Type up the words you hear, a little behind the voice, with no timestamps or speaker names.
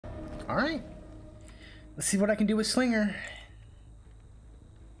Alright. Let's see what I can do with Slinger.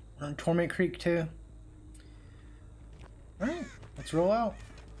 We're on Torment Creek too. Alright, let's roll out.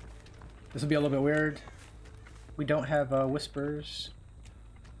 This will be a little bit weird. We don't have whispers.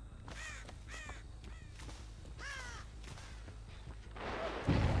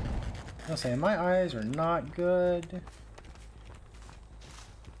 I'll say my eyes are not good.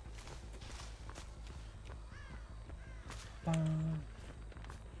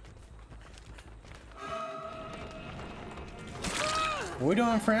 What we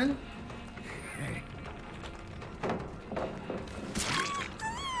doing, friend?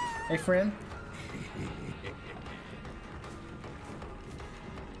 Hey, friend.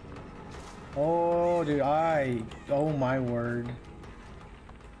 Oh, dude, oh my word.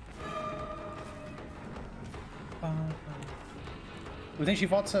 We think she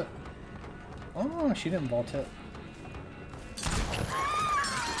vaults it. Oh, she didn't vault it.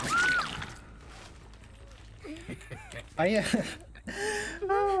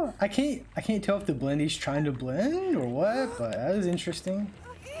 I can't tell if the blendy's trying to blend or what, but that is interesting.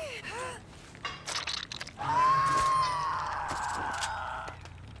 I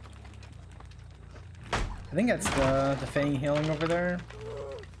think that's the Fang healing over there.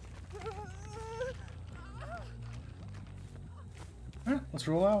 Alright, let's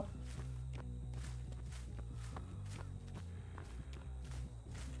roll out.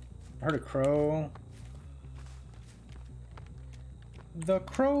 I heard a crow. The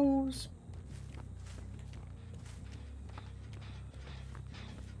crows.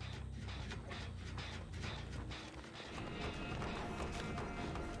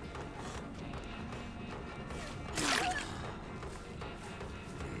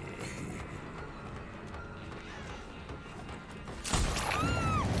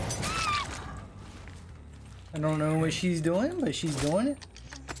 I don't know what she's doing, but she's doing it.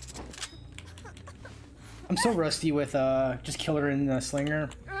 I'm so rusty with just killer and slinger.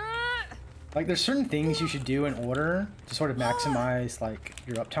 Like, there's certain things you should do in order to sort of maximize like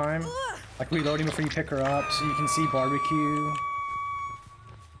your uptime, like reloading before you pick her up so you can see barbecue.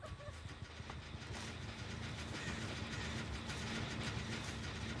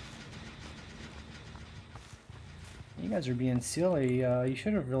 You guys are being silly. You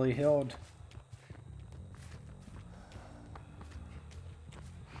should have really healed.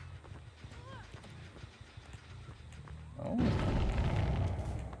 Oh.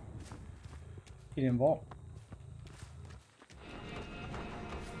 He didn't vault.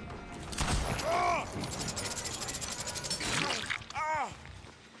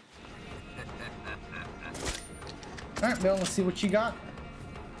 Alright, Bill, let's see what you got.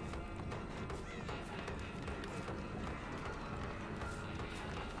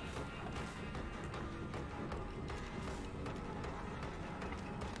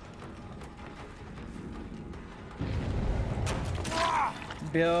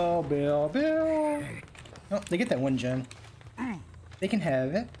 Bill. Oh, they get that one gem. They can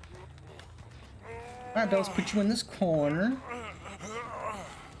have it. Alright, Bill, let's put you in this corner.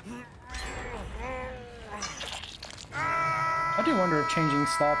 I do wonder if changing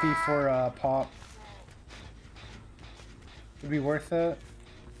Sloppy for Pop would be worth it.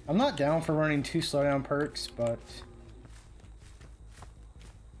 I'm not down for running 2 slowdown perks, but...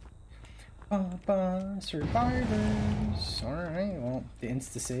 Survivors. Alright, well, the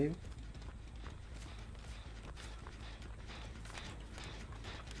insta-save.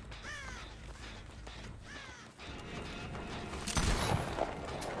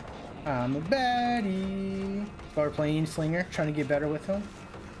 I'm a baddie. Start playing Slinger, trying to get better with him.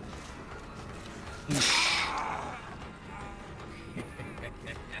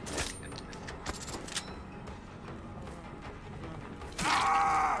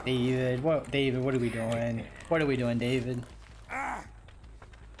 David, what are we doing? What are we doing, David? I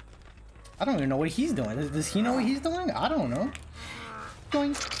don't even know what he's doing. Does he know what he's doing? I don't know.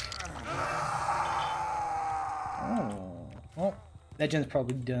 Doing. Oh, well, that gen's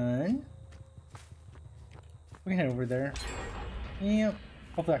probably done. We can head over there. Yep.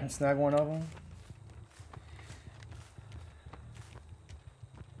 Hopefully I can snag one of them.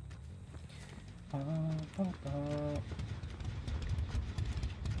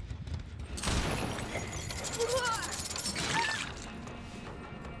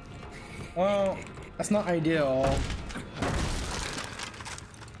 Well, that's not ideal.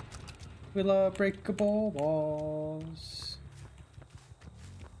 We love breakable walls.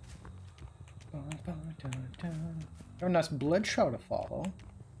 Oh, nice blood shot to follow.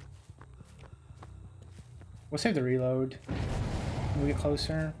 We'll save the reload when we get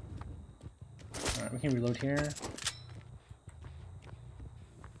closer. Alright, we can reload here.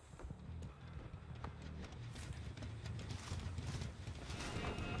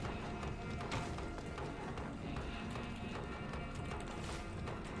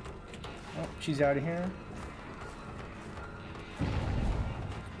 she's out of here.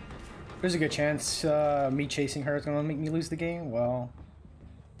 There's a good chance me chasing her is gonna make me lose the game. Well,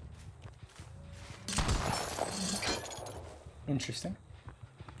 interesting.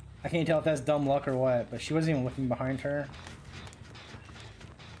 I can't tell if that's dumb luck or what, but she wasn't even looking behind her.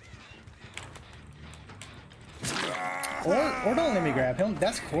 Or don't let me grab him.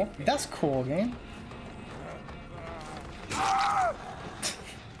 That's cool. That's cool, game.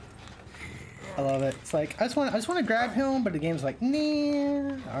 I love it. It's like I just want to grab him, but the game's like,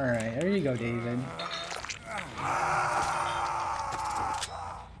 nah. All right, there you go, David.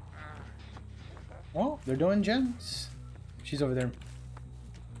 Well, they're doing gems. She's over there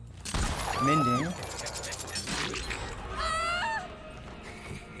mending.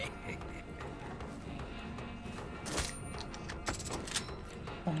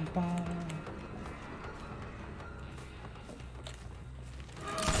 Bum, bum.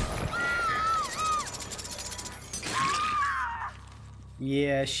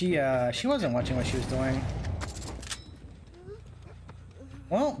 Yeah, she wasn't watching what she was doing.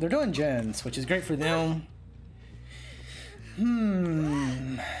 Well, they're doing gens, which is great for them.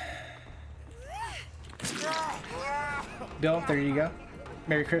 Bill, there you go.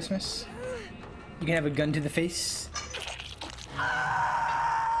 Merry Christmas. You can have a gun to the face.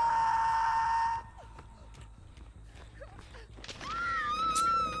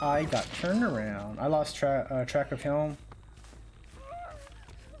 I got turned around. I lost track of him.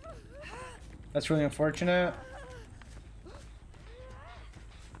 That's really unfortunate.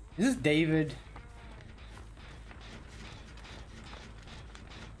 Is this David?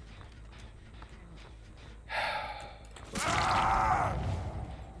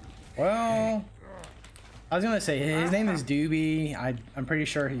 Well, I was gonna say his name is Doobie. I'm pretty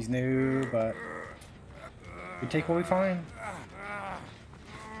sure he's new, but we take what we find.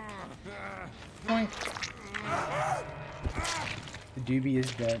 Boink. The Doobie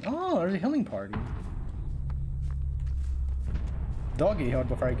is dead. Oh, there's a healing party. Dog get healed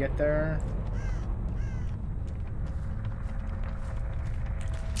before I get there.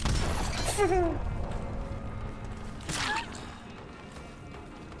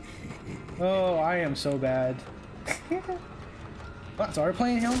 Oh, I am so bad. Oh, so we're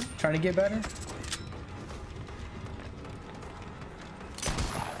playing him, trying to get better.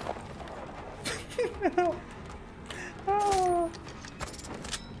 Oh.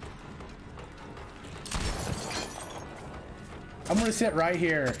 I'm gonna sit right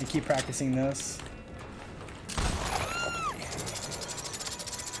here and keep practicing this.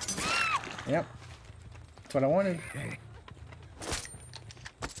 Yep, that's what I wanted.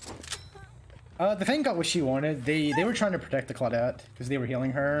 The thing got what she wanted. They were trying to protect the Claudette because they were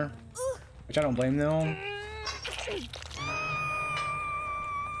healing her, which I don't blame them.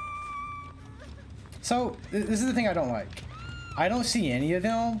 So this is the thing I don't like. I don't see any of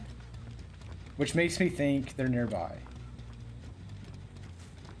them, which makes me think they're nearby.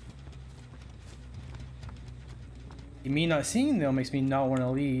 Me not seeing them makes me not want to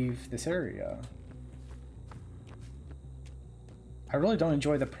leave this area. I really don't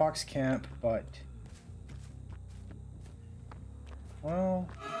enjoy the prox camp, but well,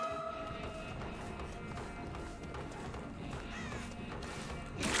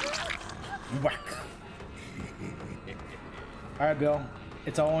 whack. All right, Bill,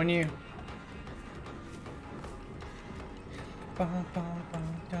 it's all on you. Bum, bum,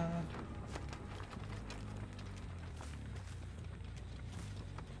 bum, dum.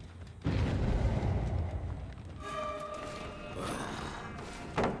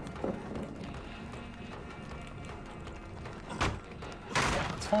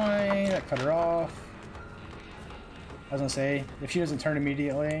 Fine, I cut her off. I was gonna say, if she doesn't turn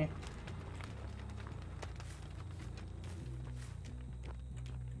immediately.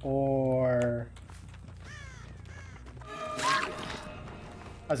 Or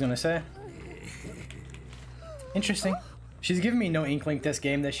I was gonna say. Interesting. She's giving me no inkling this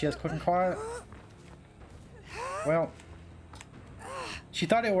game that she has quick and quiet. Well, she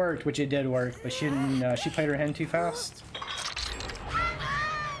thought it worked, which it did work, but she didn't. She played her hand too fast.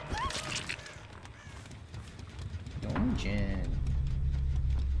 Dungeon.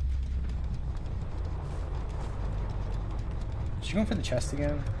 Is she going for the chest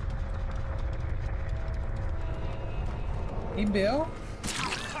again? Hey, Bill.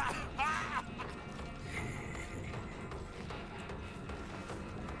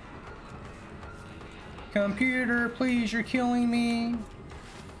 Computer, please, you're killing me.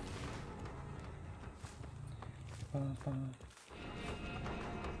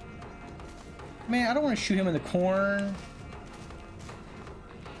 Man, I don't want to shoot him in the corn.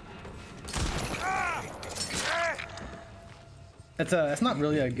 That's not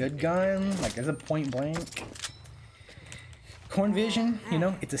really a good gun. Like, it's a point blank. Corn vision, you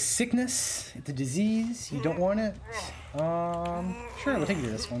know, it's a sickness, it's a disease. You don't want it. Sure, we'll take you to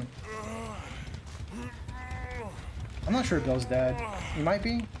this one. I'm not sure if Bill's dead. He might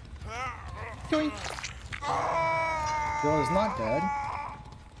be. Doink. Bill is not dead.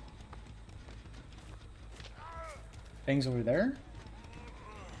 Things over there.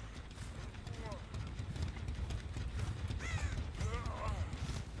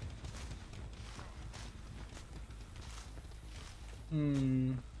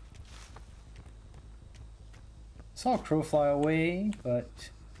 Saw a crow fly away, but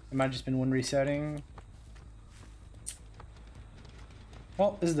it might have just been one resetting.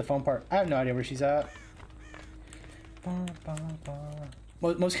 Well, this is the fun part. I have no idea where she's at.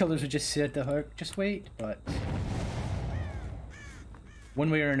 Most killers would just sit at the hook, just wait, but one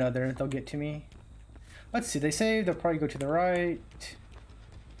way or another, they'll get to me. Let's see, they say they'll probably go to the right.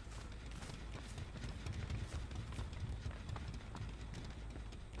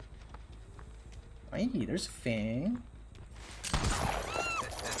 Hey, there's a Fang.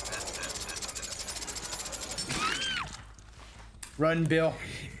 Run, Bill.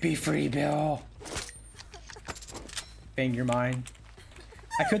 Be free, Bill. Fang, you're mine.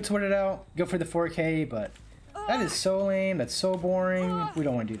 I could sort it out, go for the 4K, but that is so lame. That's so boring. We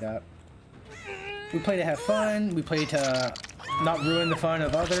don't want to do that. We play to have fun. We play to not ruin the fun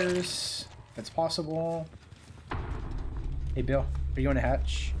of others, if it's possible. Hey, Bill, are you on the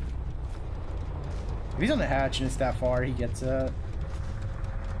hatch? If he's on the hatch and it's that far, he gets it.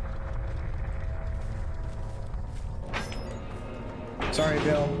 Sorry,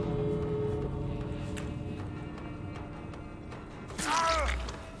 Bill.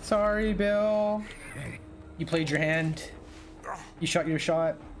 Sorry, Bill. You played your hand. You shot your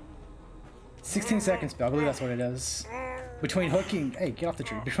shot. 16 seconds, Bill. I believe that's what it is. Between hooking... Hey, get off the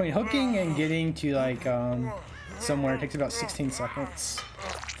tree. Between hooking and getting to, like, somewhere, it takes about 16 seconds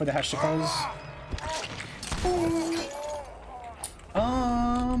for the hatch to close.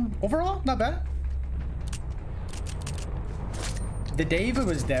 Overall, not bad. The David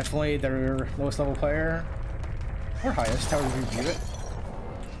was definitely their lowest level player. Or highest, however you view it.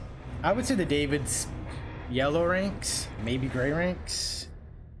 I would say the David's yellow ranks, maybe gray ranks.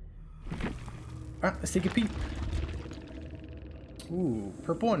 Alright, let's take a peek. Ooh,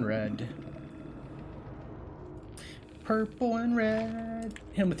 purple and red. Purple and red.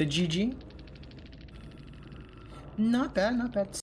 Hit him with a GG. Not bad, not bad.